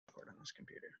this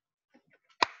computer.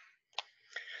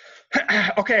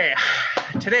 Okay,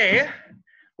 today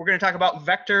we're going to talk about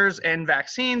vectors and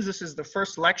vaccines. This is the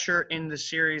first lecture in the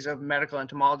series of medical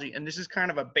entomology, and this is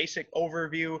kind of a basic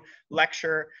overview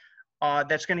lecture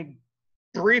that's going to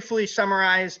briefly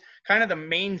summarize kind of the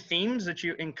main themes that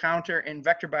you encounter in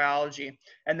vector biology.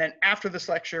 And then after this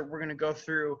lecture, we're going to go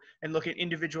through and look at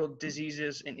individual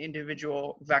diseases and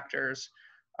individual vectors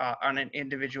on an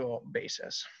individual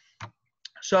basis.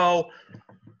 So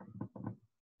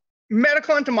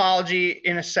medical entomology,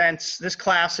 in a sense, this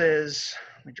class is,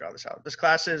 let me draw this out. This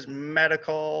class is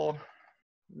medical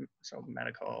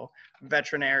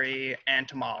veterinary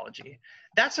entomology.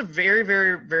 That's a very,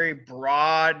 very, very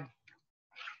broad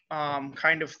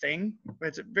kind of thing.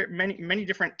 It's many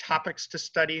different topics to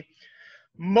study.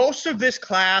 Most of this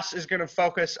class is going to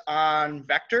focus on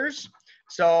vectors.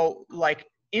 So like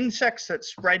insects that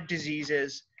spread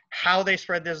diseases, how they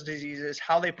spread those diseases,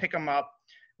 how they pick them up,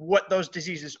 what those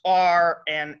diseases are,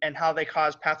 and how they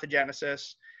cause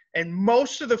pathogenesis. And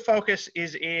most of the focus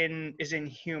is in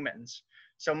humans.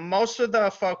 So most of the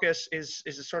focus is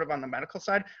sort of on the medical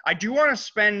side. I do want to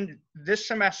spend this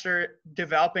semester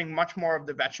developing much more of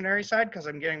the veterinary side because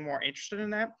I'm getting more interested in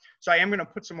that. So I am going to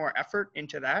put some more effort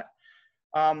into that.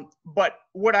 But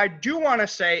what I do want to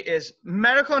say is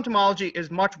medical entomology is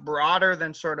much broader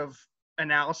than sort of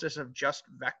analysis of just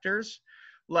vectors.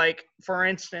 Like, for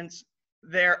instance,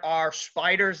 there are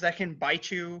spiders that can bite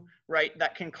you, right?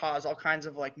 That can cause all kinds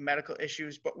of like medical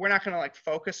issues, but we're not going to like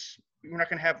focus. We're not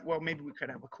going to have, well, maybe we could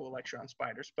have a cool lecture on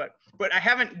spiders, but I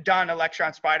haven't done a lecture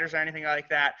on spiders or anything like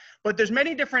that. But there's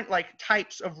many different like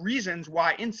types of reasons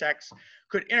why insects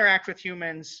could interact with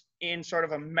humans in sort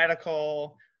of a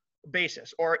medical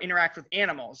basis, or interact with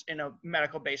animals in a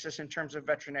medical basis in terms of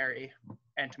veterinary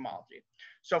entomology.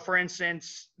 So for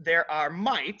instance, there are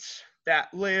mites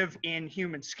that live in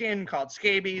human skin called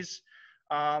scabies.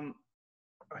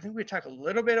 I think we talk a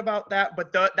little bit about that,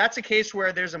 but that's a case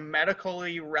where there's a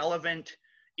medically relevant,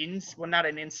 well, not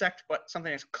an insect, but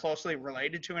something that's closely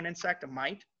related to an insect, a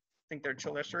mite. I think they're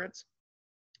chelicerates.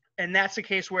 And that's a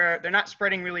case where they're not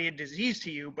spreading really a disease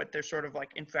to you, but they're sort of like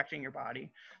infecting your body.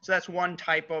 So that's one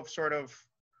type of sort of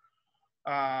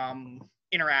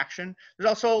interaction. There's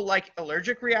also like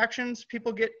allergic reactions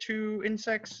people get to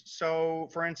insects. So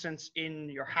for instance, in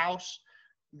your house,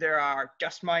 there are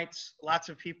dust mites. Lots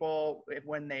of people,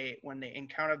 when they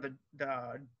encounter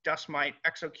the dust mite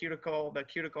exocuticle, the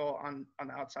cuticle on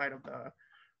the outside of the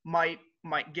mite,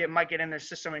 might get in their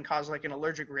system and cause like an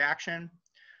allergic reaction.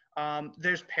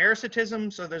 There's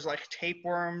parasitism, so there's like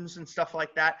tapeworms and stuff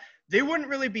like that. They wouldn't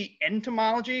really be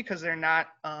entomology because they're not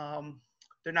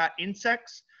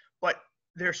insects, but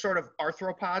they're sort of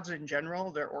arthropods in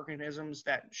general. They're organisms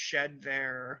that shed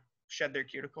their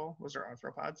cuticle. Those are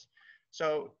arthropods.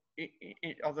 So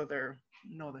although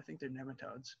I think they're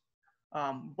nematodes.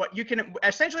 But you can,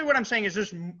 essentially what I'm saying is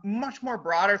there's much more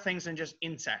broader things than just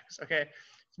insects, okay?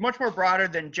 It's much more broader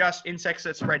than just insects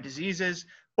that spread diseases,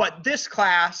 but this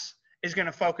class is going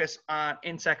to focus on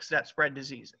insects that spread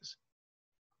diseases.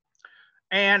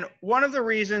 And one of the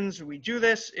reasons we do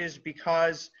this is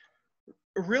because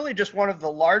really just one of the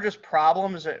largest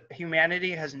problems that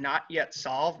humanity has not yet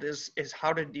solved is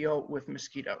how to deal with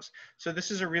mosquitoes. So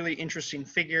this is a really interesting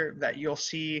figure that you'll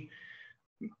see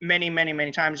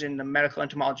many times in the medical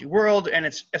entomology world, and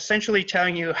it's essentially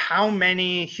telling you how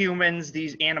many humans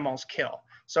these animals kill.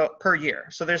 So per year.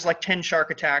 So there's like 10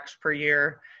 shark attacks per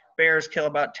year. Bears kill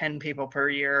about 10 people per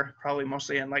year, probably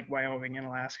mostly in like Wyoming and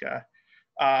Alaska.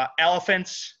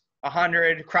 Elephants,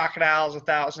 100, crocodiles,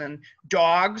 1,000,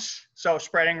 dogs, so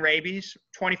spreading rabies,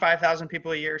 25,000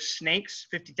 people a year, snakes,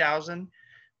 50,000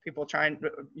 people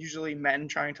usually men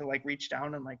trying to like reach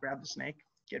down and like grab the snake,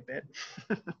 get bit.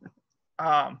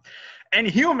 And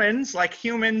humans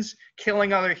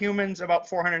killing other humans, about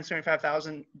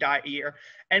 475,000 die a year.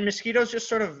 And mosquitoes just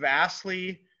sort of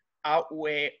vastly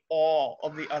outweigh all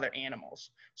of the other animals.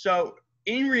 So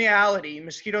in reality,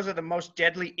 mosquitoes are the most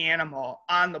deadly animal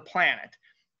on the planet.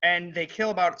 And they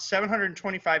kill about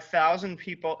 725,000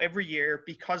 people every year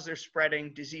because they're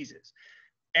spreading diseases.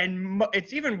 And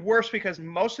it's even worse because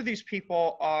most of these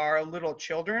people are little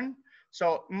children.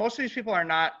 So most of these people are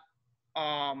not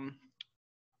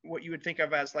what you would think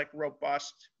of as like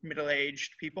robust,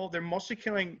 middle-aged people. They're mostly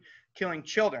killing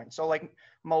children. So like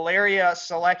malaria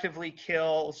selectively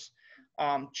kills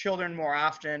children more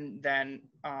often than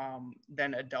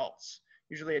adults.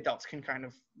 Usually adults can kind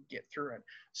of get through it.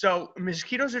 So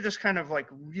mosquitoes are just kind of like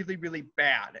really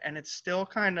bad. And it's still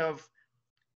kind of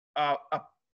a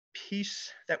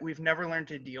piece that we've never learned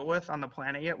to deal with on the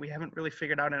planet yet. We haven't really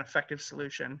figured out an effective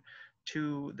solution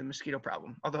to the mosquito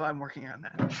problem, although I'm working on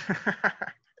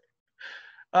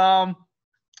that.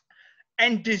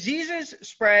 And diseases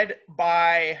spread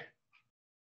by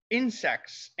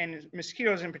insects, and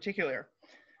mosquitoes in particular,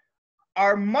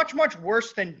 are much, much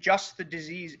worse than just the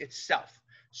disease itself.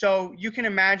 So you can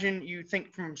imagine, you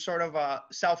think from sort of a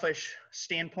selfish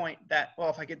standpoint that, well,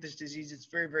 if I get this disease, it's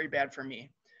very, very bad for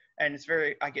me. And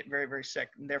I get very, very sick,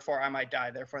 and therefore I might die,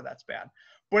 therefore that's bad.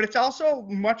 But it's also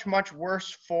much, much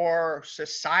worse for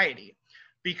society,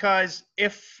 because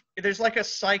if there's like a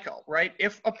cycle, right?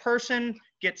 If a person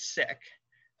gets sick,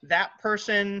 that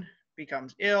person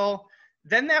becomes ill,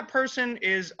 then that person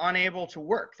is unable to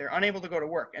work. They're unable to go to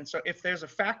work. And so if there's a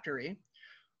factory,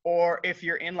 or if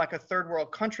you're in like a third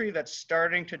world country that's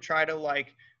starting to try to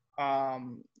like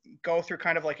go through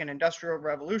kind of like an industrial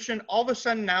revolution, all of a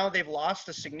sudden now they've lost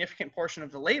a significant portion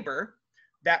of the labor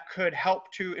that could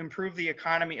help to improve the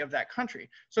economy of that country.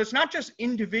 So it's not just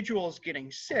individuals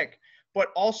getting sick,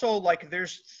 but also like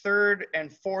there's third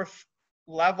and fourth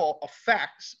level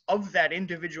effects of that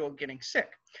individual getting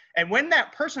sick. And when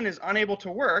that person is unable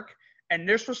to work and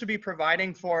they're supposed to be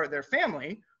providing for their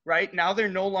family, right? Now they're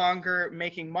no longer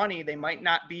making money. They might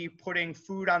not be putting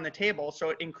food on the table.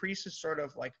 So it increases sort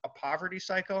of like a poverty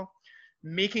cycle,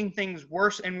 making things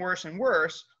worse and worse and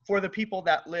worse for the people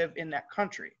that live in that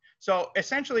country. So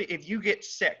essentially, if you get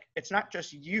sick, it's not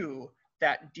just you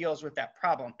that deals with that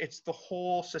problem. It's the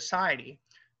whole society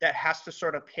that has to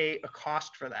sort of pay a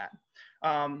cost for that.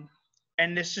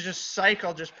 And this just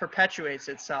cycle just perpetuates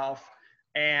itself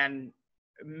and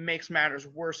makes matters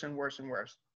worse and worse and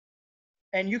worse.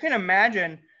 And you can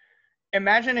imagine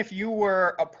if you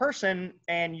were a person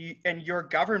and your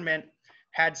government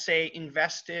had, say,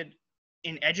 invested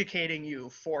in educating you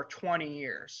for 20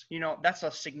 years. You know, that's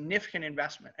a significant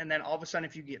investment. And then all of a sudden,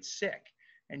 if you get sick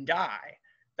and die,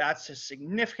 that's a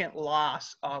significant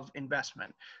loss of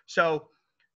investment. So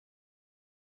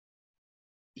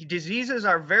diseases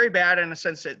are very bad in a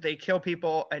sense that they kill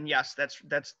people, and yes, that's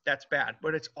bad,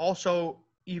 but it's also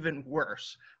even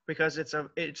worse because it's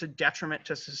a detriment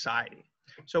to society.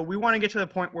 So we want to get to the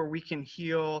point where we can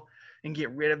heal and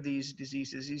get rid of these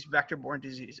diseases, these vector-borne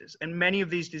diseases. And many of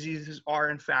these diseases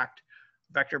are in fact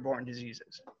vector-borne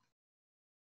diseases.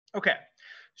 Okay,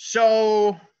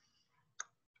 so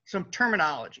some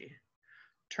terminology,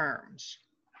 terms.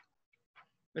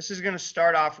 This is going to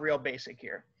start off real basic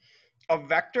here. A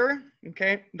vector,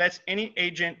 okay, that's any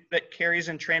agent that carries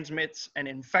and transmits an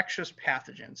infectious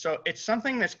pathogen. So it's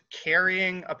something that's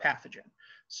carrying a pathogen.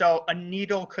 So a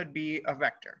needle could be a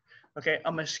vector, okay?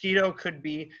 A mosquito could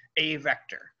be a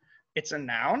vector. It's a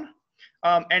noun,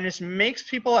 and this makes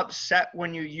people upset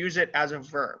when you use it as a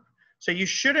verb. So you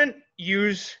shouldn't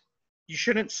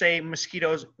say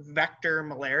mosquitoes vector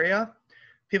malaria.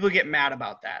 People get mad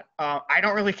about that. I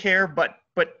don't really care, but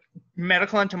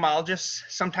medical entomologists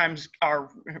sometimes are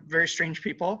very strange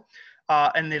people,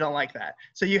 and they don't like that.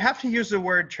 So you have to use the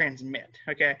word transmit,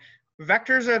 okay?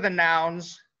 Vectors are the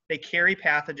nouns, they carry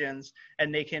pathogens,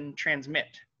 and they can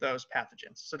transmit those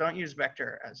pathogens. So don't use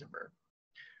vector as a verb.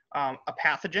 A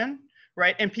pathogen,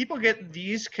 right? And people get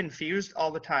these confused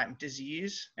all the time,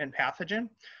 disease and pathogen.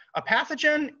 A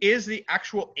pathogen is the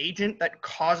actual agent that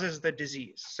causes the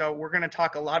disease. So we're going to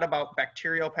talk a lot about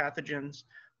bacterial pathogens,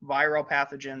 viral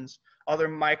pathogens, other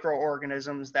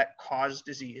microorganisms that cause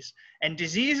disease. And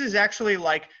disease is actually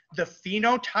like the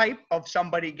phenotype of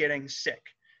somebody getting sick.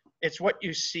 It's what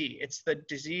you see. It's the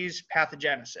disease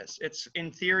pathogenesis. It's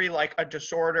in theory like a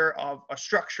disorder of a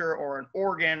structure or an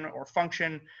organ or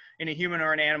function in a human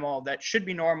or an animal that should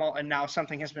be normal, and now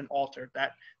something has been altered.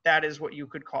 That is what you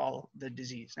could call the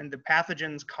disease. And the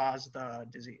pathogens cause the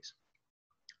disease.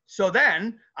 So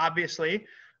then, obviously,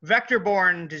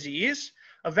 vector-borne disease.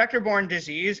 A vector-borne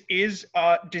disease is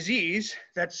a disease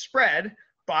that's spread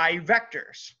by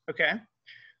vectors, okay?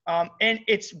 And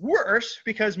it's worse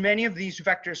because many of these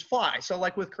vectors fly. So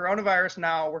like with coronavirus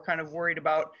now, we're kind of worried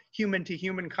about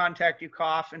human-to-human contact. You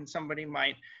cough and somebody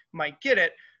might get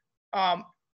it.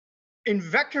 In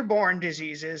vector-borne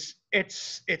diseases,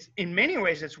 it's in many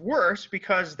ways it's worse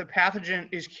because the pathogen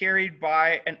is carried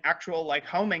by an actual like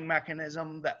homing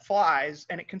mechanism that flies,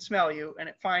 and it can smell you, and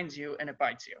it finds you, and it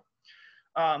bites you.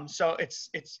 So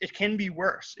it can be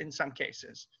worse in some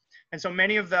cases. And so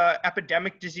many of the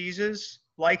epidemic diseases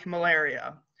like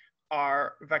malaria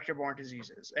are vector-borne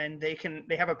diseases, and they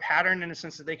have a pattern in the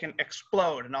sense that they can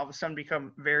explode and all of a sudden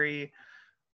become very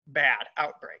bad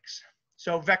outbreaks.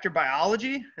 So vector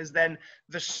biology is then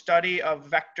the study of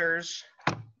vectors,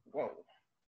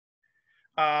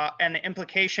 and the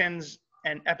implications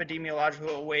and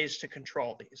epidemiological ways to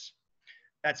control these.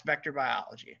 That's vector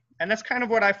biology. And that's kind of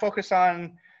what I focus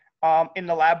on in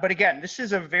the lab. But again, this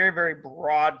is a very, very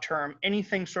broad term,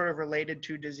 anything sort of related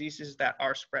to diseases that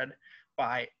are spread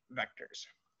by vectors.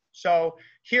 So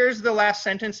here's the last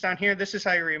sentence down here. This is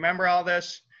how you remember all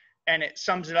this, and it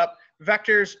sums it up.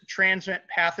 Vectors transmit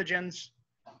pathogens,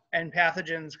 and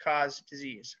pathogens cause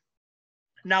disease.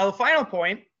 Now, the final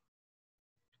point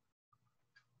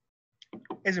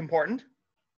is important.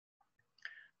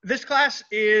 This class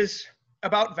is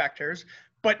about vectors,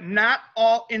 but not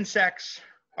all insects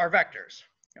are vectors,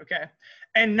 okay?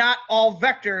 And not all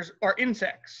vectors are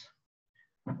insects.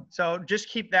 So just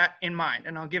keep that in mind,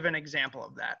 and I'll give an example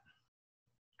of that.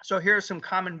 So here are some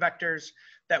common vectors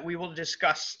that we will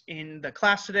discuss in the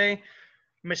class today.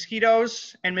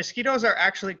 Mosquitoes, and mosquitoes are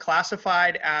actually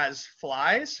classified as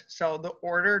flies. So the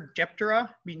order Diptera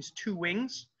means 2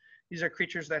 wings. These are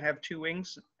creatures that have 2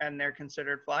 wings, and they're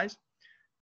considered flies.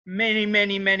 Many,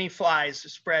 many, many flies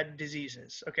spread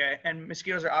diseases, okay? And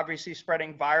mosquitoes are obviously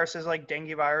spreading viruses like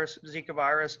dengue virus, Zika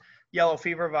virus, yellow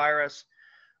fever virus,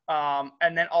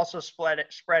 and then also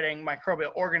spreading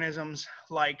microbial organisms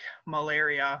like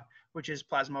malaria, which is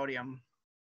Plasmodium.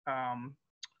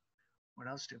 What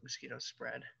else do mosquitoes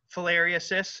spread?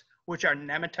 Filariasis, which are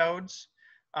nematodes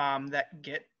that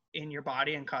get in your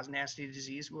body and cause nasty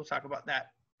disease. We'll talk about that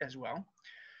as well.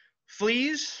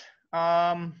 Fleas,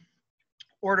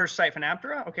 order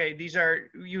Siphonaptera. Okay, these are,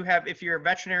 you have, if you're a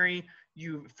veterinary,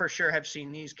 you for sure have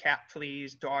seen these: cat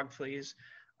fleas, dog fleas,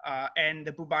 and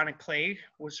the bubonic plague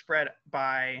was spread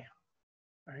by,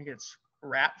 I think it's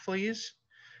rat fleas,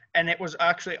 and it was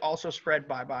actually also spread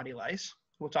by body lice.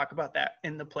 We'll talk about that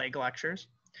in the plague lectures.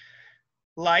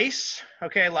 Lice,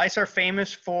 okay, lice are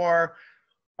famous for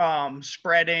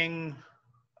spreading,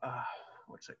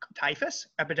 typhus,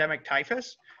 epidemic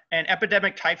typhus. And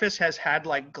epidemic typhus has had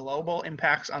like global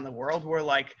impacts on the world, where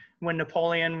like when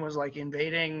Napoleon was like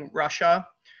invading Russia,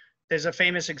 there's a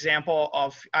famous example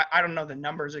of, I don't know the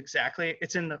numbers exactly.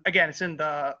 It's in the, again, it's in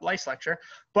the lice lecture,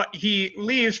 but he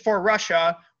leaves for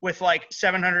Russia with like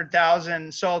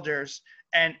 700,000 soldiers.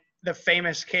 And the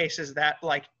famous case is that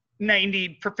like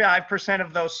 95%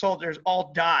 of those soldiers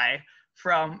all die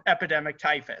from epidemic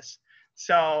typhus.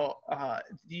 So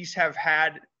these have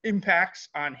had impacts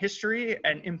on history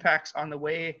and impacts on the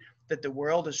way that the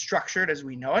world is structured as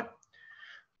we know it.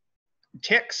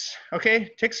 Ticks,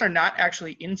 okay, ticks are not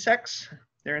actually insects.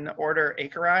 They're in the order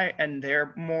Acari, and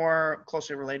they're more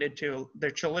closely related to, they're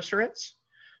chelicerates.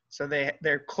 So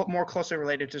they're more closely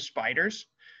related to spiders.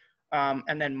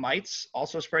 And then mites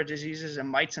also spread diseases, and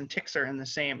mites and ticks are in the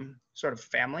same sort of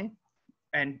family.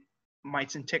 And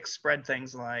mites and ticks spread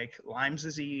things like Lyme's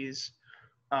disease,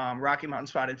 Rocky Mountain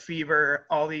spotted fever,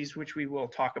 all these which we will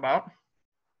talk about.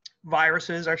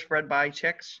 Viruses are spread by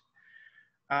ticks.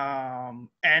 And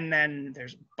then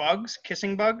there's bugs,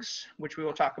 kissing bugs, which we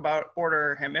will talk about,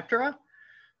 order Hemiptera.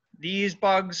 These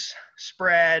bugs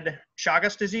spread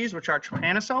Chagas disease, which are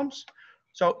trypanosomes.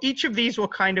 So each of these will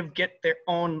kind of get their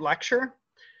own lecture,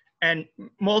 and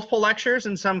multiple lectures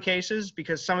in some cases,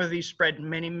 because some of these spread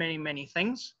many, many, many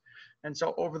things. And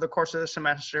so over the course of the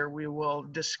semester, we will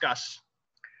discuss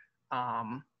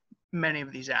many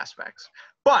of these aspects.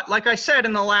 But like I said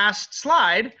in the last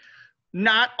slide,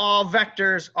 not all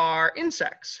vectors are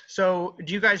insects. So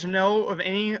do you guys know of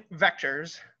any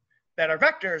vectors that are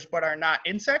vectors but are not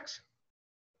insects?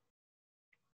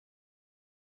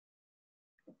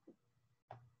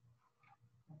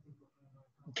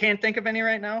 Can't think of any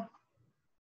right now.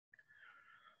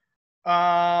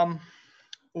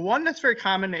 One that's very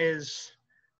common is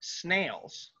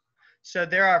snails. So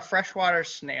there are freshwater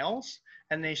snails,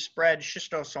 and they spread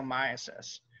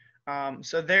schistosomiasis.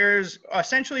 So there's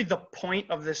essentially, the point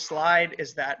of this slide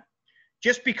is that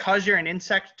just because you're an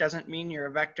insect doesn't mean you're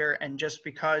a vector, and just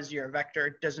because you're a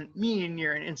vector doesn't mean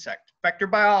you're an insect. Vector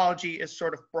biology is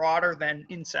sort of broader than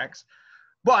insects,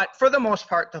 but for the most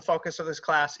part, the focus of this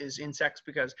class is insects,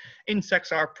 because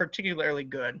insects are particularly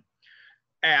good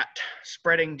at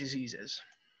spreading diseases.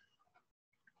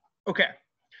 Okay,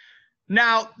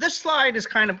 now this slide is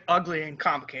kind of ugly and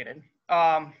complicated,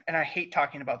 and I hate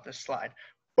talking about this slide,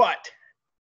 but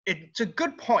it's a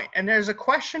good point. And there's a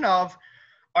question of,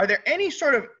 are there any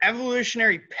sort of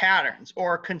evolutionary patterns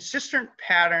or consistent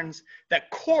patterns that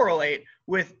correlate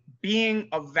with being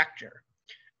a vector?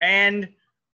 And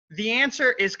the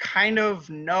answer is kind of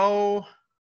no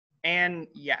and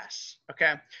yes,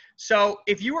 okay? So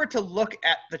if you were to look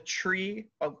at the tree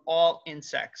of all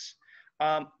insects,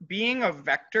 being a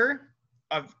vector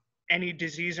of any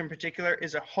disease in particular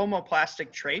is a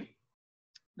homoplastic trait.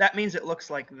 That means it looks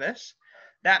like this.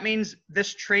 That means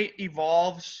this trait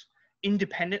evolves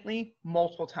independently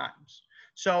multiple times.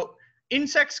 So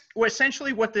insects, well,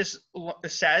 essentially what this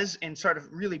says in sort of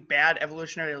really bad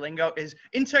evolutionary lingo is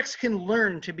insects can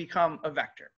learn to become a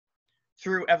vector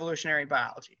through evolutionary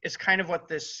biology. It's kind of what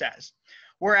this says.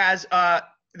 Whereas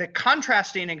the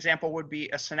contrasting example would be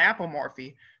a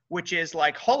synapomorphy, which is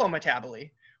like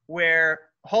holometaboly, where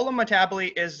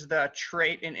holometaboly is the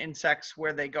trait in insects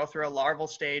where they go through a larval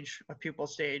stage, a pupal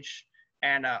stage,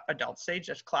 and an adult stage.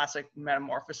 That's classic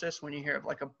metamorphosis when you hear of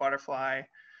like a butterfly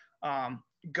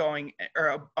going,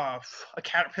 or a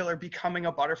caterpillar becoming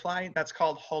a butterfly. That's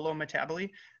called holometaboly.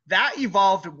 That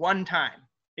evolved one time.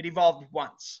 It evolved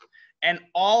once. And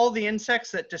all the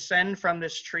insects that descend from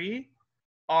this tree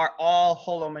are all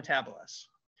holometabolists.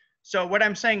 So what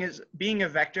I'm saying is being a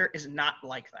vector is not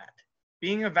like that.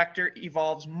 Being a vector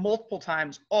evolves multiple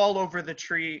times all over the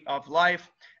tree of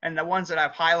life. And the ones that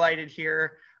I've highlighted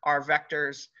here are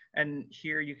vectors. And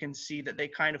here you can see that they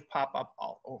kind of pop up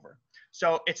all over.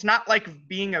 So it's not like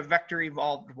being a vector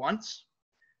evolved once.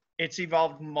 It's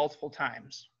evolved multiple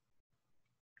times.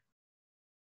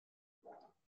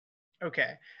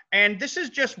 Okay, and this is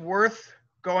just worth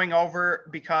going over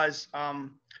because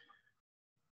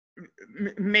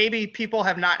maybe people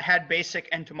have not had basic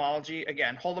entomology.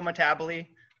 Again, holometaboly,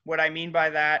 what I mean by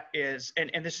that is,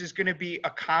 and this is going to be a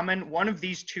common, one of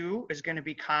these two is going to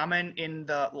be common in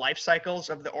the life cycles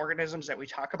of the organisms that we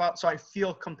talk about. So I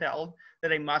feel compelled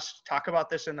that I must talk about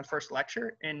this in the first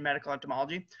lecture in medical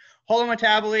entomology.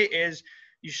 Holometaboly is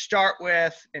you start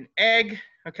with an egg,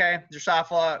 okay?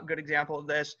 Drosophila, a good example of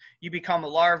this. You become a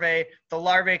larvae. The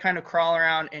larvae kind of crawl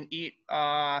around and eat,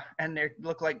 and they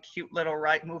look like cute little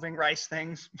moving rice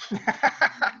things.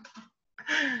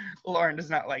 Lauren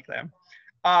does not like them.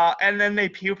 And then they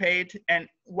pupate, and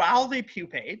while they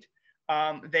pupate,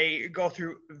 they go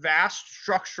through vast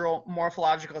structural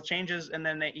morphological changes, and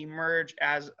then they emerge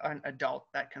as an adult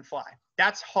that can fly.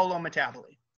 That's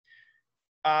holometaboly.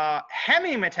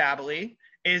 Hemimetaboly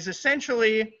is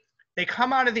essentially they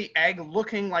come out of the egg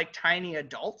looking like tiny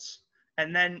adults,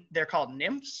 and then they're called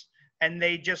nymphs, and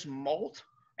they just molt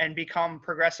and become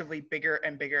progressively bigger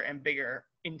and bigger and bigger,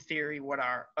 in theory, what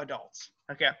are adults.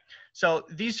 Okay, so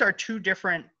these are two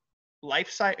different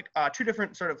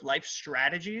sort of life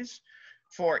strategies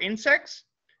for insects,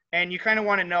 and you kind of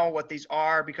want to know what these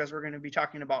are because we're going to be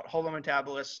talking about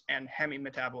holometabolous and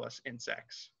hemimetabolous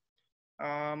insects.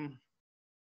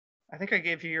 I think I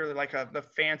gave you like the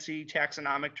fancy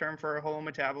taxonomic term for a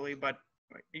holometaboly, but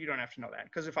you don't have to know that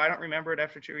because if I don't remember it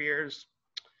after 2 years,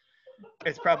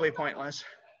 it's probably pointless.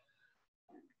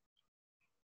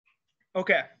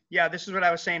 Okay, yeah, this is what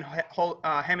I was saying,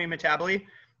 hemimetaboly.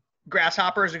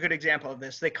 Grasshopper is a good example of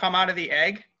this. They come out of the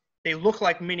egg, they look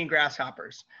like mini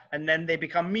grasshoppers, and then they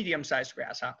become medium-sized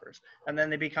grasshoppers, and then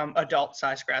they become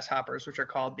adult-sized grasshoppers, which are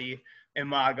called the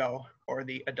imago, or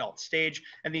the adult stage.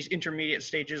 And these intermediate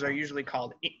stages are usually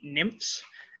called nymphs.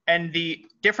 And the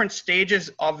different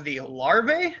stages of the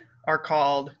larvae are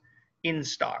called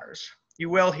instars. You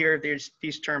will hear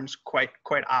these terms quite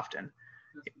often.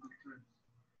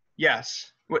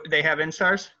 Yes, they have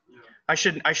instars? Yeah. I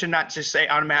should not just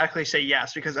automatically say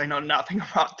yes because I know nothing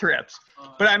about thrips,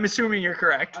 but I'm assuming you're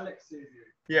correct. Alex says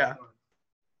yeah.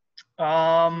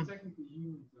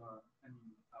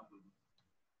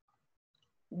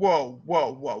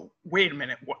 Whoa. Wait a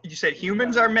minute. What, you said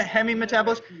humans are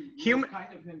hemimetabolous?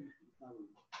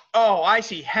 Oh, I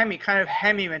see. Kind of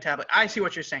hemimetabolic. I see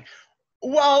what you're saying.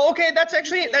 Well, okay, that's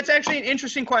actually an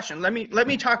interesting question. Let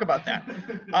me talk about that.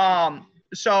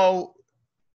 So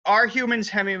are humans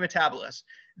hemimetabolists?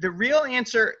 The real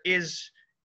answer is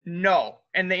no.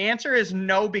 And the answer is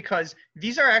no because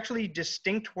these are actually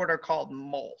distinct what are called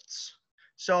molts.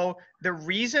 So the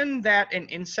reason that an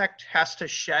insect has to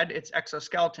shed its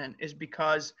exoskeleton is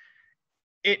because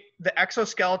the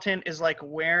exoskeleton is like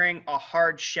wearing a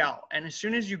hard shell. And as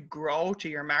soon as you grow to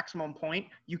your maximum point,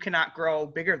 you cannot grow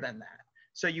bigger than that.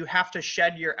 So you have to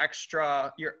shed your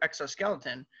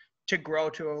exoskeleton to grow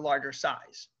to a larger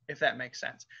size, if that makes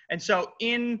sense. And so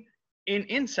in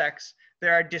insects,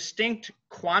 there are distinct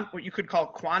what you could call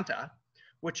quanta,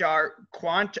 which are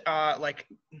like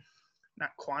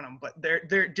not quantum, but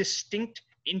they're distinct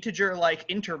integer-like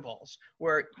intervals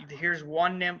where here's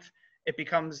one nymph, it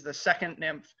becomes the second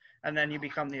nymph, and then you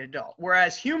become the adult.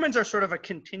 Whereas humans are sort of a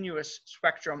continuous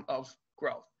spectrum of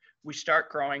growth. We start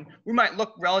growing. We might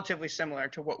look relatively similar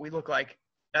to what we look like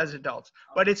as adults,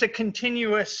 but it's a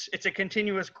continuous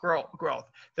growth.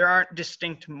 There aren't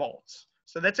distinct molts.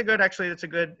 So that's a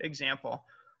good example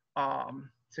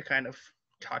to kind of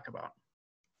talk about.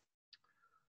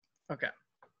 Okay.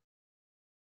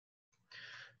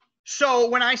 So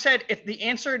when I said if the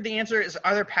answer is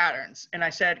are there patterns, and I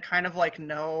said kind of like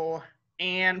no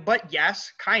But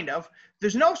yes, kind of.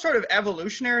 There's no sort of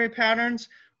evolutionary patterns,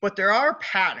 but there are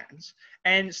patterns.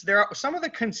 And there are some of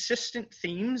the consistent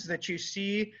themes that you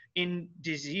see in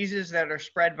diseases that are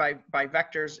spread by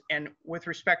vectors, and with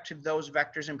respect to those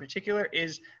vectors in particular,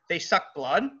 is they suck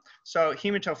blood. So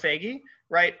hematophagy,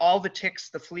 right? All the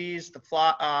ticks, the fleas,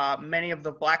 many of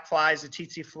the black flies, the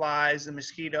tsetse flies, the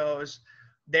mosquitoes,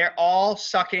 they're all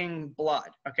sucking blood,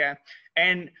 okay?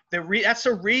 And that's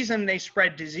the reason they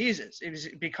spread diseases, is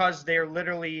because they're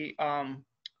literally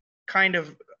kind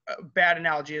of a bad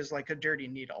analogy is like a dirty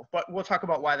needle, but we'll talk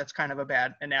about why that's kind of a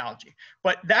bad analogy.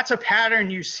 But that's a pattern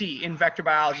you see in vector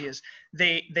biology, is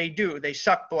they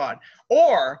suck blood.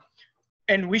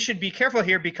 And we should be careful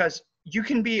here, because you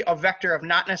can be a vector of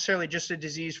not necessarily just a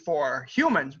disease for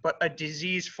humans, but a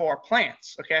disease for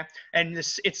plants, okay? And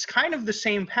it's kind of the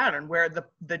same pattern, where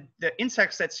the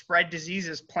insects that spread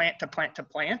diseases plant to plant to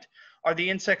plant are the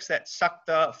insects that suck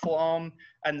the phloem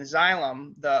and the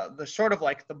xylem, the sort of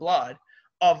like the blood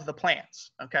of the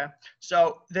plants, okay?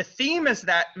 So the theme is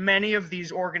that many of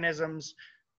these organisms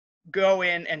go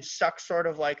in and suck sort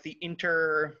of like the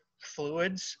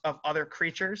interfluids of other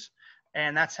creatures,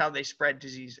 and that's how they spread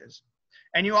diseases.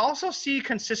 And you also see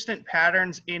consistent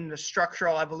patterns in the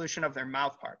structural evolution of their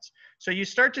mouth parts. So you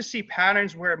start to see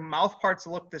patterns where mouth parts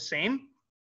look the same.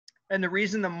 And the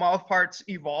reason the mouth parts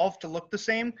evolve to look the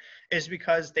same is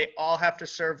because they all have to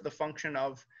serve the function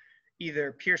of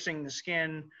either piercing the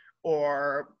skin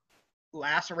or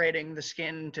lacerating the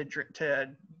skin to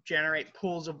generate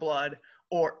pools of blood,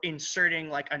 or inserting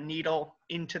like a needle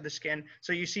into the skin.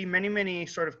 So you see many, many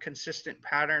sort of consistent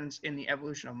patterns in the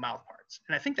evolution of mouth parts.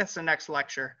 And I think that's the next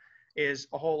lecture, is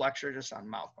a whole lecture just on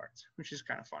mouth parts, which is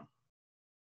kind of fun.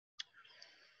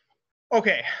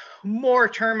 Okay, more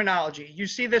terminology. You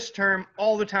see this term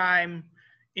all the time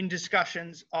in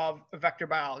discussions of vector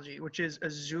biology, which is a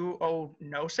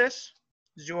zoonosis.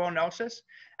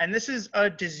 And this is a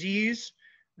disease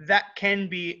that can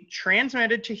be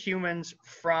transmitted to humans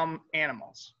from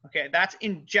animals. Okay, that's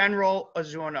in general a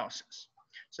zoonosis.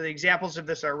 So the examples of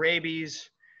this are rabies,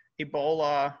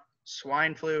 Ebola,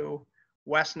 swine flu,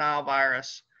 West Nile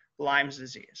virus, Lyme's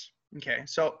disease. Okay,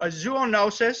 so a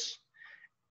zoonosis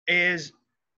is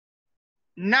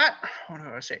not, what do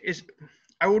I say?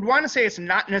 I would want to say it's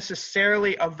not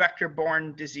necessarily a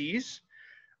vector-borne disease,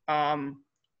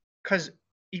 because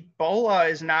Ebola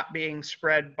is not being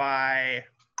spread by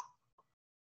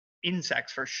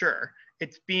insects for sure.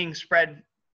 It's being spread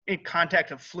in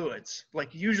contact of fluids,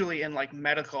 like usually in like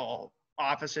medical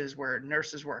offices where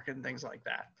nurses work and things like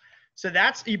that. So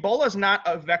Ebola is not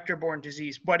a vector-borne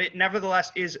disease, but it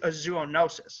nevertheless is a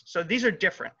zoonosis. So these are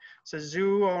different. So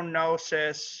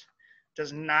zoonosis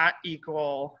does not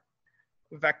equal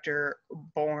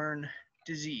vector-borne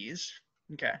disease,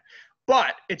 okay?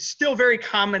 But it's still very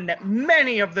common that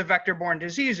many of the vector-borne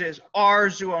diseases are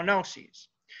zoonoses.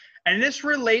 And this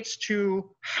relates to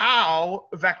how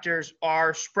vectors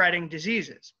are spreading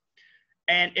diseases.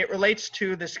 And it relates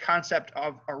to this concept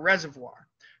of a reservoir.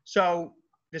 So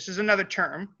this is another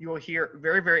term you will hear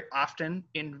very, very often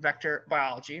in vector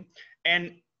biology.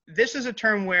 And this is a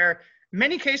term where in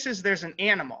many cases there's an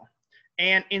animal,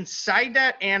 and inside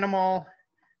that animal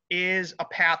is a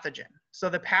pathogen. So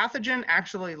the pathogen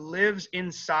actually lives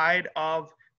inside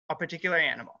of a particular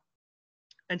animal.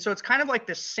 And so it's kind of like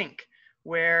this sink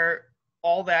where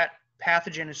all that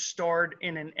pathogen is stored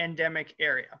in an endemic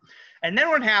area. And then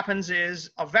what happens is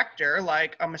a vector,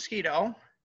 like a mosquito,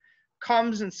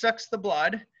 comes and sucks the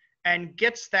blood and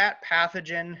gets that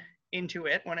pathogen into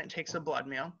it when it takes a blood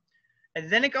meal. And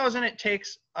then it goes and it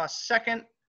takes a second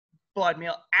blood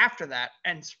meal after that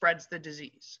and spreads the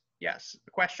disease. Yes,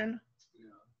 the question? Yeah.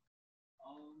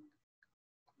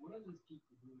 What are these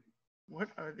people doing? What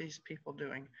are these people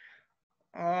doing?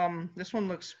 This one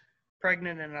looks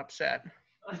pregnant and upset.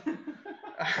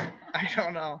 I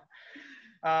don't know.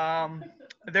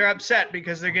 They're upset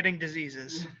because they're getting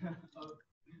diseases.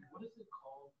 What is it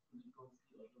called when it goes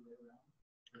the other way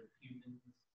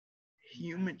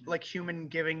around? Like human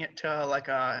giving it to like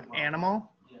a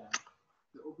animal? Yeah.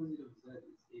 The opposite of that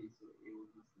is A, so A would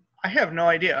be C. I have no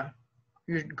idea.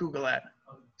 You should Google that.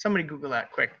 Okay. Somebody Google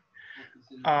that quick.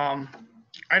 I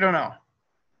don't know.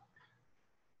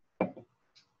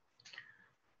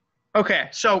 Okay,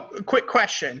 so quick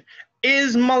question.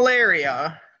 Is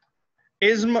malaria a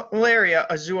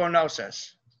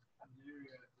zoonosis?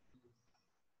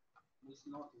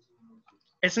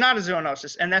 It's not a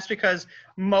zoonosis, and that's because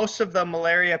most of the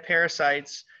malaria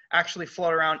parasites actually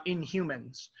float around in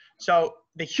humans. So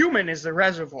the human is the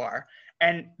reservoir,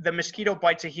 and the mosquito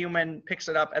bites a human, picks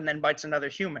it up, and then bites another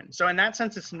human. So in that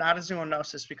sense, it's not a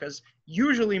zoonosis because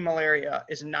usually malaria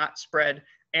is not spread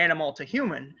animal to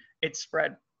human, it's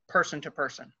spread person to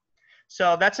person.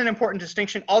 So that's an important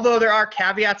distinction, although there are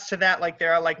caveats to that, like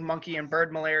there are like monkey and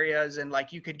bird malarias, and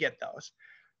like you could get those.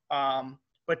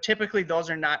 But typically those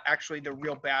are not actually the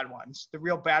real bad ones. The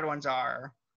real bad ones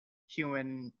are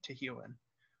human to human.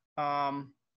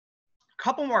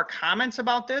 Couple more comments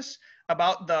about this,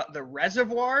 about the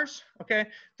reservoirs, okay?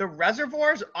 The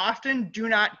reservoirs often do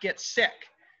not get sick.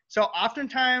 So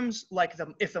oftentimes, like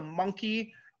if the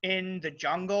monkey in the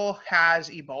jungle has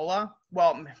Ebola,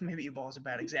 well, maybe Ebola is a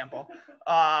bad example.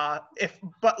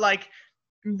 But like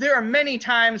there are many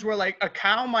times where like a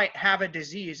cow might have a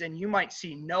disease and you might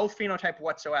see no phenotype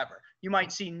whatsoever. You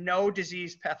might see no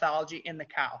disease pathology in the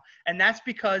cow. And that's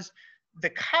because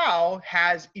the cow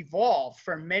has evolved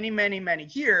for many, many, many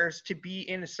years to be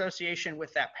in association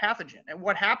with that pathogen. And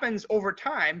what happens over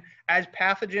time as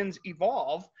pathogens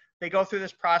evolve, they go through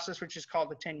this process which is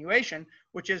called attenuation,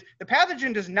 which is the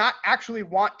pathogen does not actually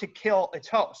want to kill its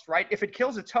host, right? If it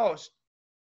kills its host,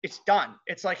 it's done.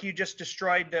 It's like you just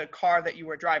destroyed the car that you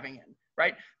were driving in,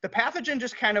 right? The pathogen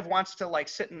just kind of wants to like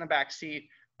sit in the back seat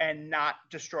and not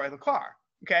destroy the car.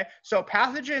 Okay, so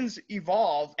pathogens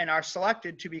evolve and are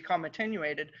selected to become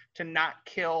attenuated to not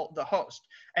kill the host.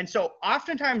 And so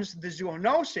oftentimes the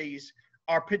zoonoses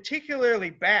are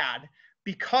particularly bad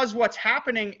because what's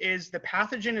happening is the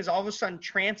pathogen is all of a sudden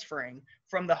transferring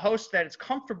from the host that it's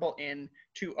comfortable in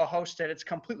to a host that it's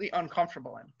completely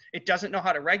uncomfortable in. It doesn't know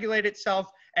how to regulate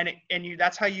itself, and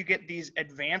that's how you get these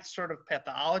advanced sort of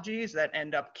pathologies that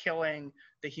end up killing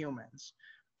the humans.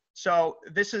 So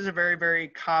this is a very, very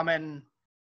common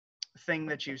thing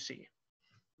that you see.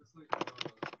 It's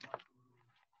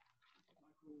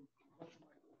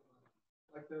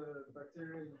like the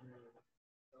bacteria in your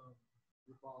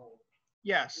bowel.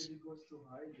 Yes. If it goes too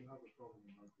high, you have a problem.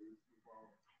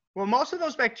 Well, most of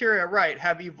those bacteria, right,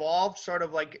 have evolved sort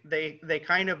of like they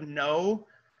kind of know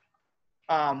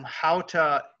how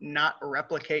to not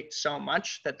replicate so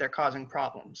much that they're causing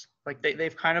problems. Like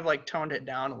they've kind of like toned it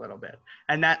down a little bit,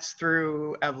 and that's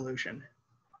through evolution.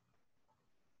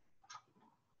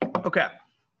 Okay,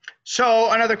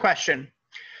 so another question.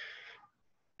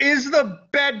 Is the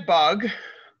bed bug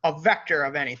a vector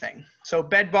of anything? So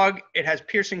bed bug, it has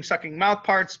piercing, sucking mouth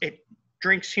parts. It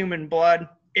drinks human blood.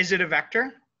 Is it a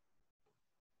vector?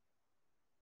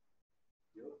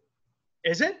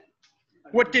 Is it?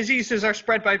 What diseases are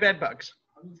spread by bed bugs?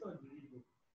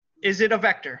 Is it a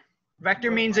vector? Vector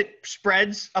means it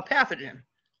spreads a pathogen.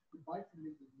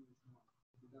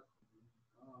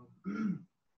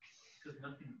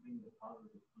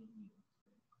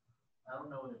 I don't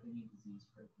know if any disease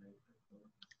spread.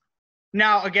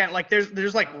 Now again, like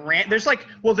there's like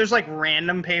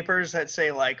random papers that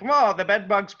say like, well, the bed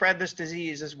bug spread this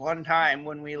disease this one time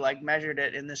when we like measured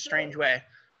it in this strange way.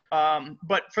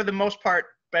 But for the most part,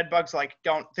 bed bugs like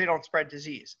don't spread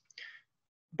disease.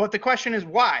 But the question is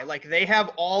why? Like they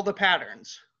have all the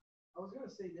patterns. I was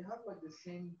gonna say they have like the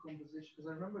same composition because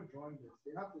I remember drawing this.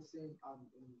 They have the same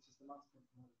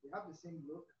they have the same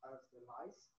look as the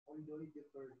lice, only the only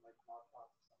different like mouth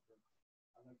parts or something.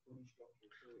 And like bony structure.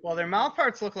 Well, their mouth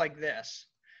parts look like this.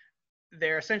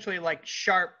 They're essentially like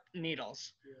sharp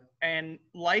needles. Yeah. And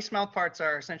lice mouth parts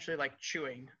are essentially like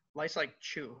chewing. Lice like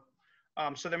chew.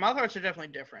 So their mouth parts are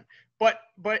definitely different. But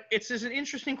it's an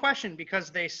interesting question because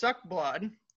they suck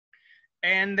blood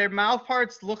and their mouth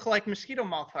parts look like mosquito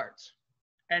mouth parts.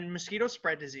 And mosquitoes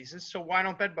spread diseases, so why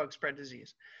don't bed bugs spread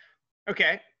disease?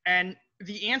 Okay, and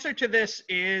the answer to this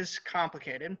is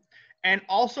complicated. And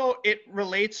also it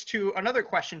relates to another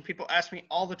question people ask me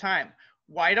all the time.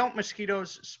 Why don't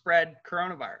mosquitoes spread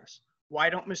coronavirus? Why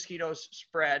don't mosquitoes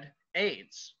spread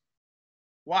AIDS?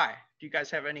 Why? Do you guys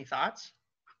have any thoughts?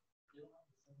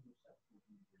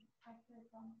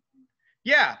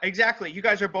 Yeah, exactly. You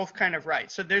guys are both kind of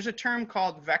right. So there's a term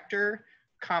called vector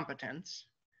competence.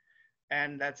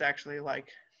 And that's actually like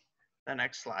the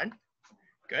next slide.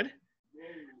 Good.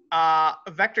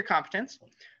 Vector competence.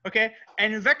 Okay.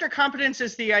 And vector competence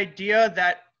is the idea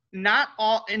that not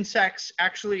all insects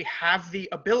actually have the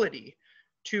ability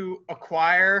to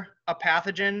acquire a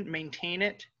pathogen, maintain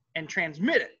it, and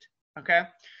transmit it. Okay.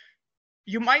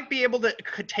 You might be able to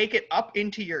take it up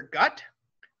into your gut,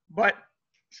 but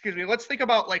excuse me, let's think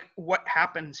about like what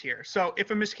happens here. So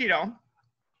if a mosquito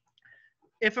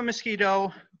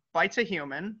bites a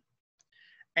human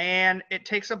and it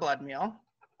takes a blood meal,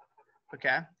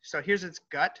 okay, so here's its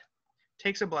gut,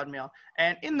 takes a blood meal,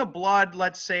 and in the blood,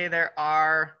 let's say there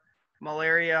are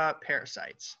malaria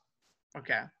parasites,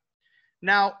 okay.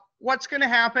 Now, what's going to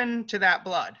happen to that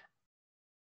blood?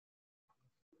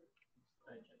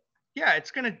 Yeah,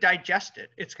 it's going to digest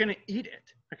it. It's going to eat it.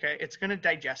 Okay, it's going to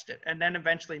digest it. And then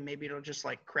eventually maybe it'll just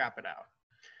like crap it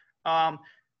out.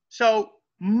 So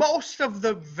most of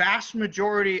the vast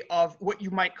majority of what you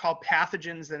might call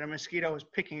pathogens that a mosquito is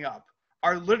picking up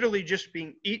are literally just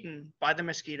being eaten by the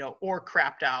mosquito or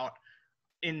crapped out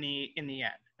in the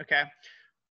end. Okay.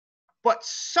 But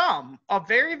some, a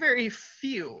very, very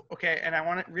few, okay, and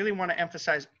I really want to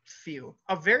emphasize few,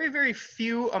 a very, very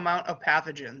few amount of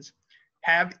pathogens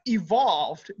have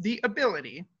evolved the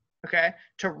ability, okay,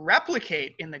 to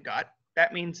replicate in the gut.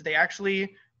 That means they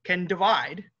actually can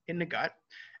divide in the gut.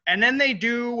 And then they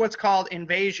do what's called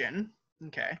invasion,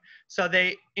 okay? So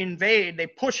they invade, they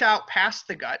push out past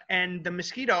the gut, and the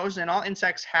mosquitoes and all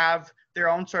insects have their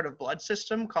own sort of blood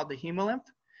system called the hemolymph,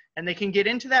 and they can get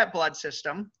into that blood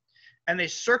system, and they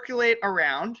circulate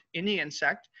around in the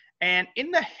insect. And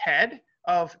in the head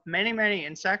of many, many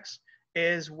insects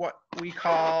is what we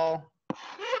call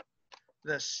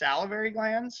the salivary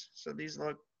glands. So these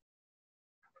look,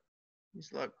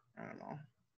 I don't know,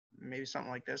 maybe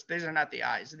something like this. These are not the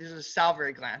eyes. These are the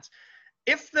salivary glands.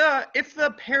 If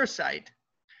the parasite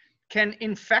can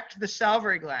infect the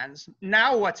salivary glands,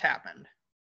 now what's happened?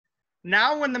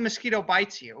 Now when the mosquito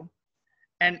bites you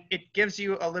and it gives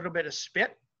you a little bit of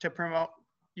spit to promote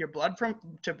your blood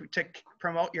to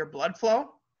promote your blood flow,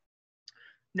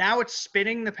 now it's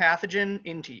spitting the pathogen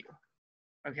into you.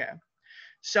 Okay.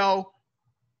 So,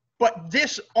 but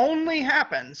this only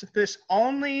happens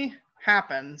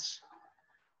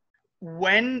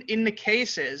when in the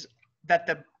cases that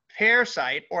the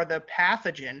parasite or the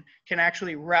pathogen can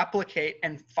actually replicate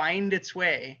and find its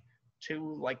way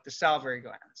to like the salivary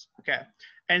glands. Okay.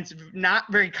 And it's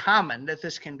not very common that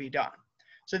this can be done.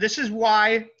 So this is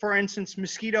why, for instance,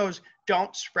 mosquitoes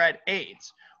don't spread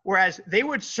AIDS, whereas they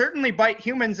would certainly bite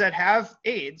humans that have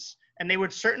AIDS, and they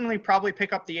would certainly probably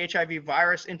pick up the HIV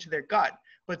virus into their gut,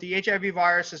 but the HIV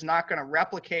virus is not going to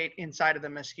replicate inside of the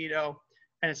mosquito,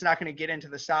 and it's not going to get into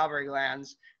the salivary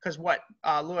glands, because what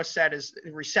Lewis said is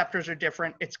receptors are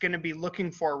different. It's going to be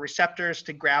looking for receptors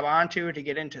to grab onto, to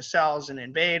get into cells and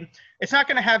invade. It's not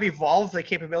going to have evolved the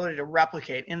capability to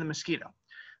replicate in the mosquito.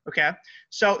 Okay,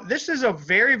 so this is a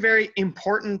very, very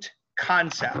important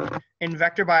concept in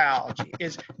vector biology,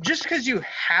 is just because you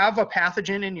have a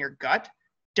pathogen in your gut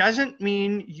doesn't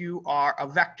mean you are a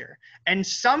vector. And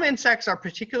some insects are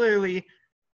particularly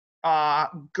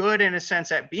good in a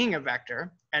sense at being a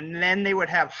vector, and then they would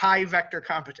have high vector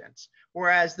competence.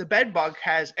 Whereas the bedbug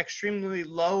has extremely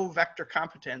low vector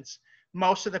competence.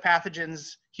 Most of the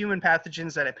pathogens, human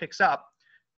pathogens that it picks up,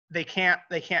 they can't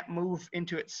move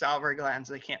into its salivary glands.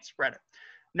 They can't spread it.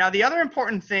 Now, the other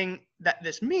important thing that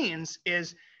this means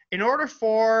is in order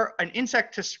for an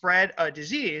insect to spread a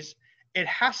disease, it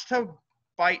has to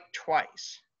bite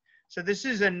twice. So this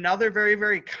is another very,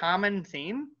 very common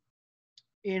theme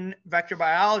in vector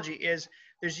biology, is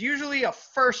there's usually a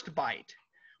first bite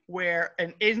where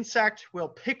an insect will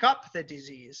pick up the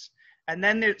disease, and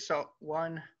then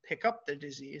pick up the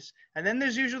disease, and then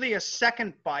there's usually a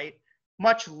second bite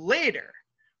much later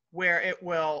where it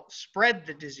will spread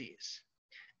the disease.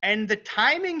 And the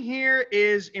timing here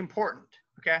is important,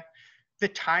 okay? The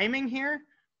timing here,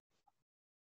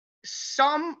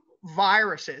 some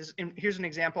viruses, and here's an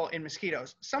example in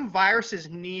mosquitoes, some viruses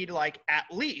need like at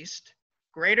least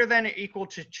greater than or equal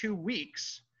to 2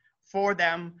 weeks for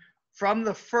them from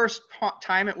the first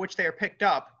time at which they are picked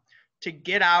up to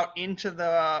get out into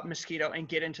the mosquito and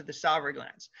get into the salivary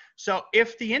glands. So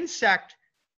if the insect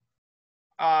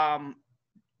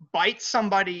bites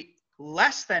somebody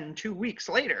less than 2 weeks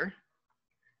later,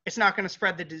 it's not going to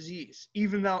spread the disease,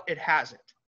 even though it has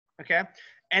it, okay?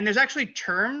 And there's actually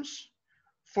terms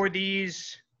for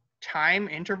these time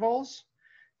intervals.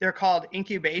 They're called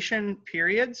incubation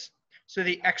periods. So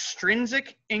the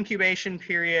extrinsic incubation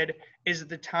period is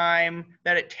the time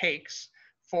that it takes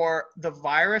for the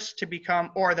virus to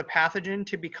become, or the pathogen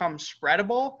to become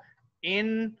spreadable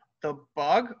in the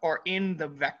bug or in the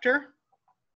vector.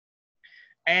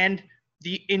 And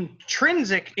the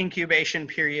intrinsic incubation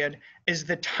period is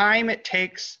the time it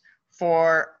takes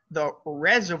for the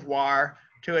reservoir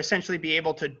to essentially be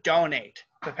able to donate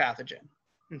the pathogen,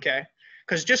 okay?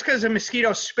 Because just because a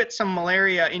mosquito spits some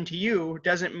malaria into you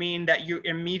doesn't mean that you're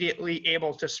immediately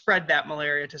able to spread that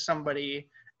malaria to somebody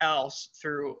else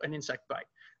through an insect bite.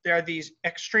 There are these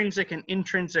extrinsic and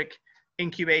intrinsic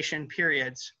incubation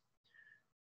periods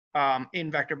in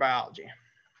vector biology.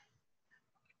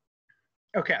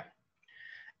 Okay,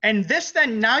 And this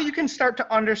then, now you can start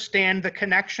to understand the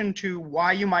connection to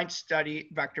why you might study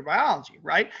vector biology,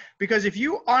 right? Because if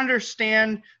you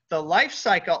understand the life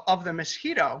cycle of the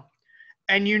mosquito,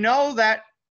 and you know that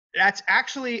that's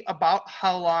actually about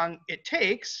how long it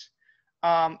takes,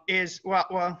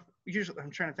 usually, I'm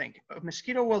trying to think. A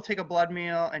mosquito will take a blood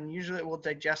meal, and usually it will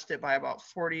digest it by about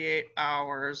 48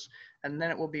 hours, and then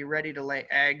it will be ready to lay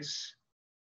eggs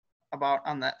about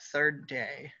on that third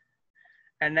day.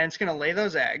 And then it's going to lay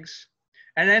those eggs,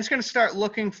 and then it's going to start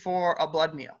looking for a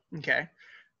blood meal, okay?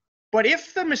 But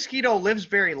if the mosquito lives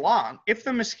very long, if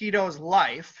the mosquito's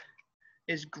life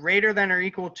is greater than or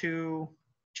equal to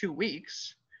 2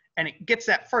 weeks, and it gets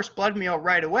that first blood meal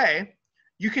right away,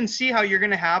 you can see how you're going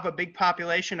to have a big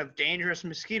population of dangerous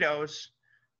mosquitoes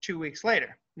 2 weeks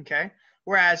later, okay?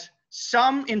 Whereas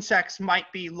some insects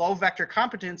might be low vector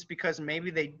competence because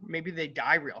maybe they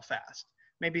die real fast.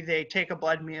 Maybe they take a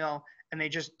blood meal and they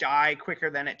just die quicker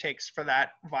than it takes for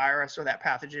that virus or that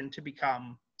pathogen to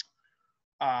become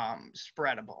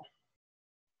spreadable.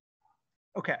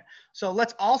 Okay, so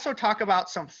let's also talk about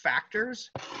some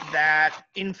factors that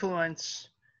influence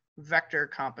vector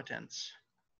competence.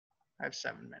 I have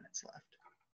 7 minutes left.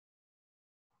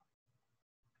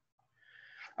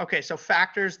 Okay, so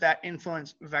factors that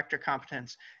influence vector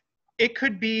competence. It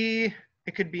could be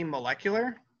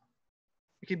molecular.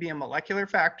 It could be a molecular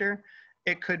factor.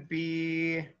 It could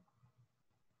be,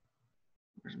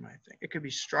 where's my thing? It could be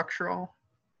structural.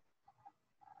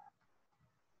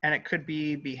 And it could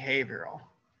be behavioral.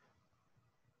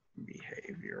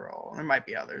 There might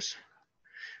be others.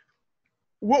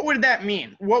 What would that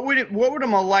mean? What would a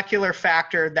molecular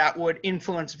factor that would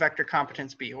influence vector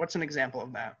competence be? What's an example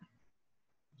of that?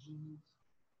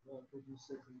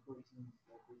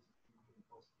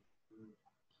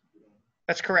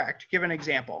 That's correct. Give an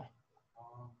example.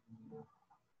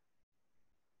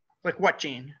 Like what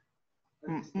gene?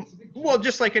 Well,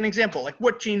 just like an example. Like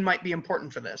what gene might be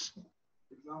important for this?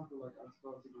 Example, like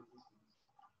antibiotic resistance.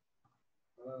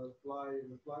 The fly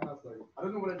has like, I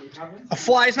don't know what it happens. A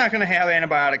fly is not going to have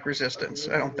antibiotic resistance,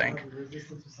 I don't think.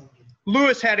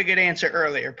 Lewis had a good answer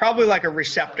earlier. Probably like a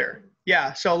receptor.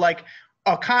 Yeah, so like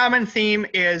a common theme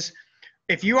is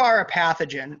if you are a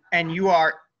pathogen and you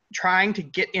are trying to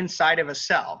get inside of a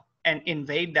cell and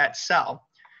invade that cell,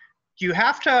 you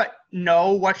have to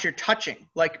know what you're touching.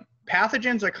 Like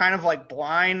pathogens are kind of like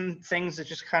blind things that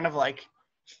just kind of like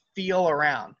feel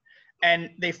around.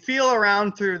 And they feel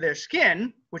around through their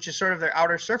skin, which is sort of their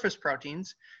outer surface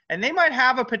proteins. And they might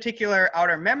have a particular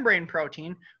outer membrane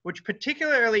protein, which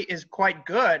particularly is quite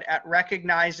good at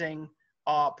recognizing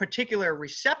a particular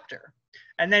receptor.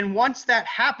 And then once that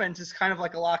happens, it's kind of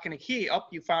like a lock and a key. Oh,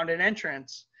 you found an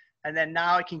entrance. And then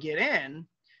now it can get in.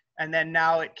 And then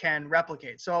now it can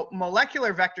replicate. So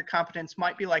molecular vector competence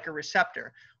might be like a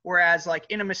receptor. Whereas like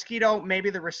in a mosquito, maybe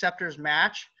the receptors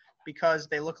match because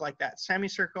they look like that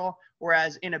semicircle,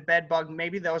 whereas in a bed bug,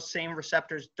 maybe those same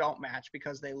receptors don't match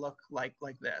because they look like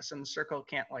this, and the circle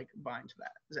can't like bind to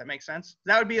that. Does that make sense?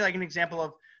 That would be like an example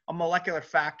of a molecular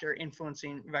factor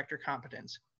influencing vector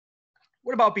competence.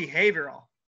 What about behavioral?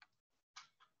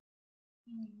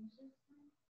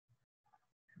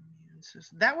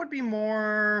 That would be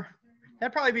more,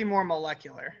 that'd probably be more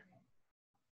molecular.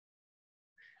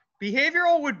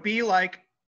 Behavioral would be like,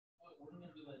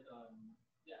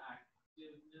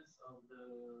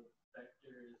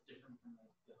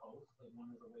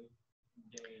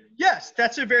 yes,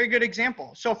 that's a very good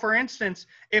example. So for instance,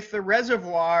 if the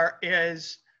reservoir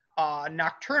is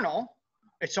nocturnal,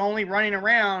 it's only running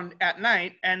around at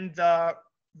night, and the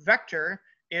vector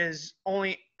is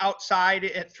only outside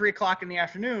at 3 o'clock in the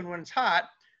afternoon when it's hot,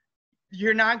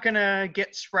 you're not going to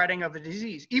get spreading of the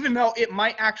disease. Even though it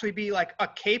might actually be like a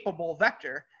capable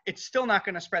vector, it's still not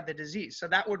going to spread the disease. So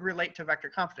that would relate to vector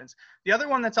competence. The other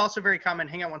one that's also very common,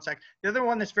 hang on one sec. The other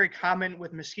one that's very common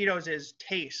with mosquitoes is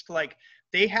taste. Like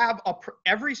they have,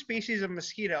 every species of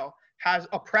mosquito has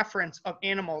a preference of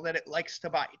animal that it likes to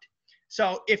bite.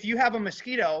 So if you have a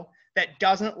mosquito that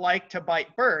doesn't like to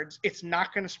bite birds, it's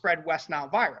not going to spread West Nile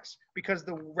virus because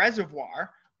the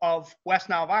reservoir of West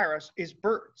Nile virus is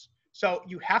birds. So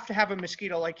you have to have a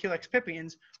mosquito like Helix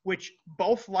pipiens, which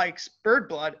both likes bird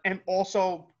blood and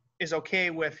also is okay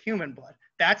with human blood.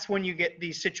 That's when you get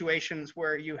these situations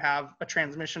where you have a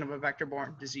transmission of a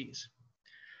vector-borne disease.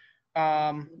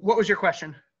 What was your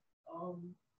question?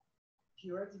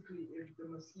 Theoretically, if the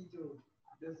mosquito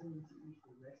doesn't need to eat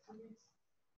for the next 2 weeks,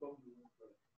 probably won't.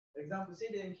 For example, say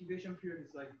the incubation period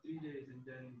is like 3 days, and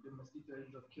then the mosquito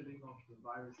ends up killing off the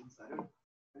virus inside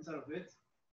of it.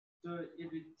 So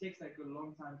if it takes like a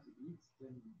long time to eat,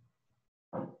 then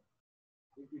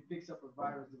if it picks up a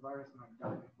virus, the virus might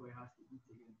die before it has to eat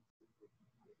again.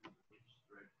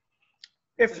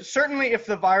 Certainly if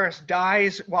the virus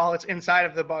dies while it's inside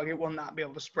of the bug, it will not be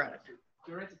able to spread it.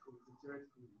 Theoretically.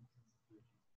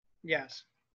 Yes.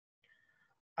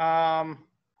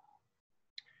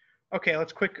 Okay,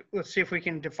 let's see if we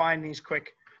can define these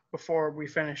quick before we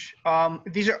finish.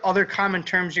 These are other common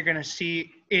terms you're going to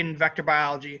see in vector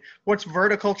biology. What's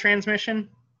vertical transmission?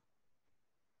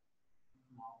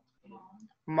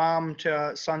 Mom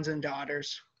to sons and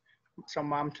daughters. So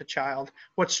mom to child.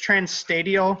 What's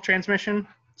transstadial transmission?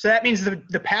 So that means the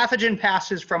pathogen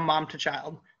passes from mom to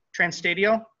child.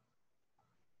 Transstadial.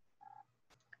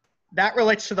 That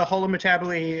relates to the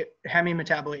holometaboly,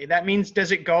 hemimetaboly. That means,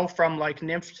 does it go from like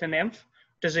nymph to nymph?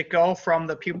 Does it go from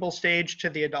the pupal stage to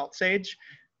the adult stage?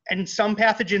 And some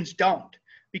pathogens don't,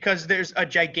 because there's a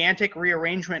gigantic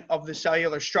rearrangement of the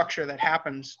cellular structure that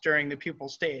happens during the pupal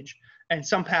stage. And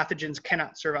some pathogens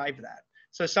cannot survive that.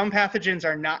 So some pathogens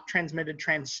are not transmitted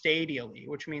transstadially,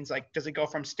 which means like, does it go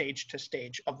from stage to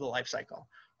stage of the life cycle?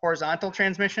 Horizontal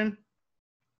transmission?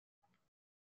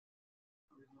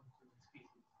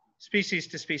 Species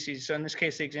to species. So in this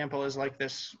case, the example is like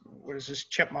this, what is this,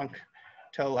 chipmunk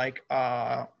to like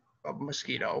a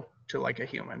mosquito to like a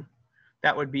human.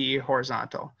 That would be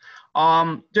horizontal.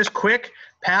 Just quick,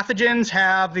 pathogens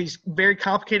have these very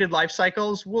complicated life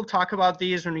cycles. We'll talk about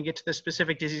these when we get to the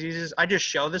specific diseases. I just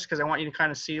show this because I want you to kind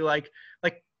of see like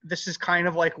this is kind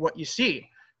of like what you see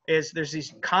is there's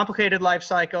these complicated life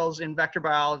cycles in vector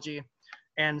biology,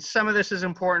 and some of this is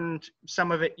important.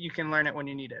 Some of it you can learn it when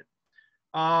you need it.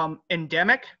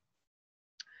 Endemic.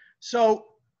 So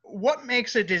what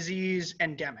makes a disease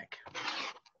endemic?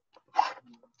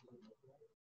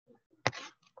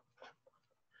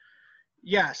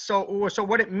 Yeah, so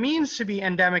what it means to be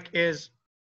endemic is,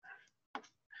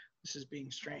 this is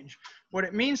being strange. What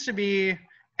it means to be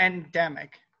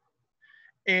endemic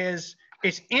is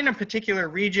it's in a particular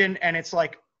region and it's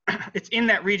like, it's in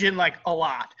that region like a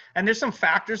lot. And there's some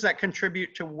factors that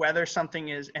contribute to whether something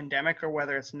is endemic or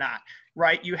whether it's not,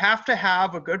 right? You have to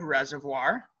have a good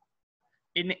reservoir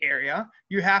in the area.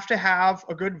 You have to have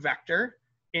a good vector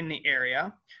in the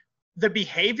area. The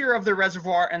behavior of the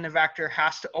reservoir and the vector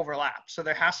has to overlap. So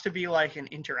there has to be like an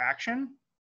interaction.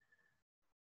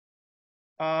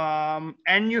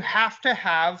 And you have to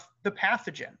have the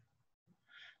pathogen.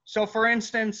 So for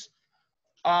instance,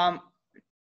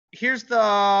 here's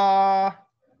the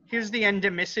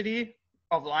endemicity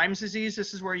of Lyme's disease.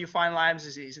 This is where you find Lyme's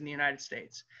disease in the United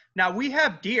States. Now we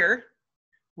have deer,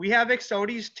 we have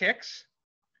Ixodes ticks,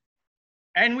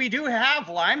 and we do have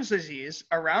Lyme's disease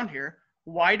around here.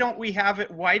 Why don't we have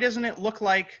it? Why doesn't it look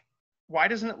like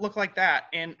that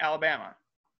in Alabama?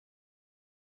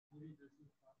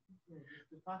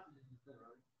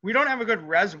 We don't have a good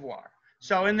reservoir.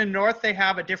 So in the north, they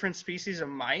have a different species of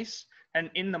mice. And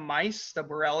in the mice, the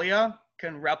Borrelia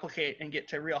can replicate and get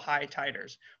to real high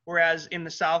titers. Whereas in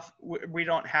the south, we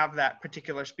don't have that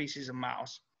particular species of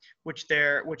mouse, which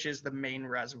is the main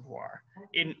reservoir.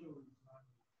 In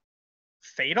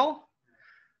fatal?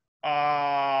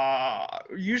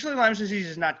 Usually Lyme's disease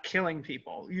is not killing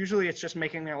people. Usually it's just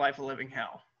making their life a living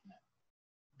hell.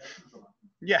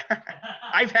 Yeah,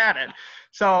 I've had it.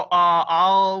 So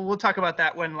we'll talk about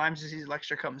that when Lyme's disease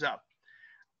lecture comes up.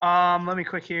 Let me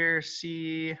quick here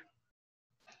see.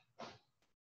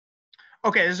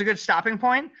 Okay, this is a good stopping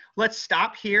point. Let's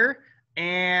stop here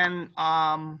and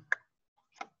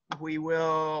we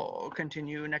will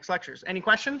continue next lectures. Any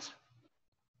questions?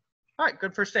 All right,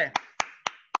 good first day.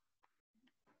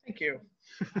 Thank you.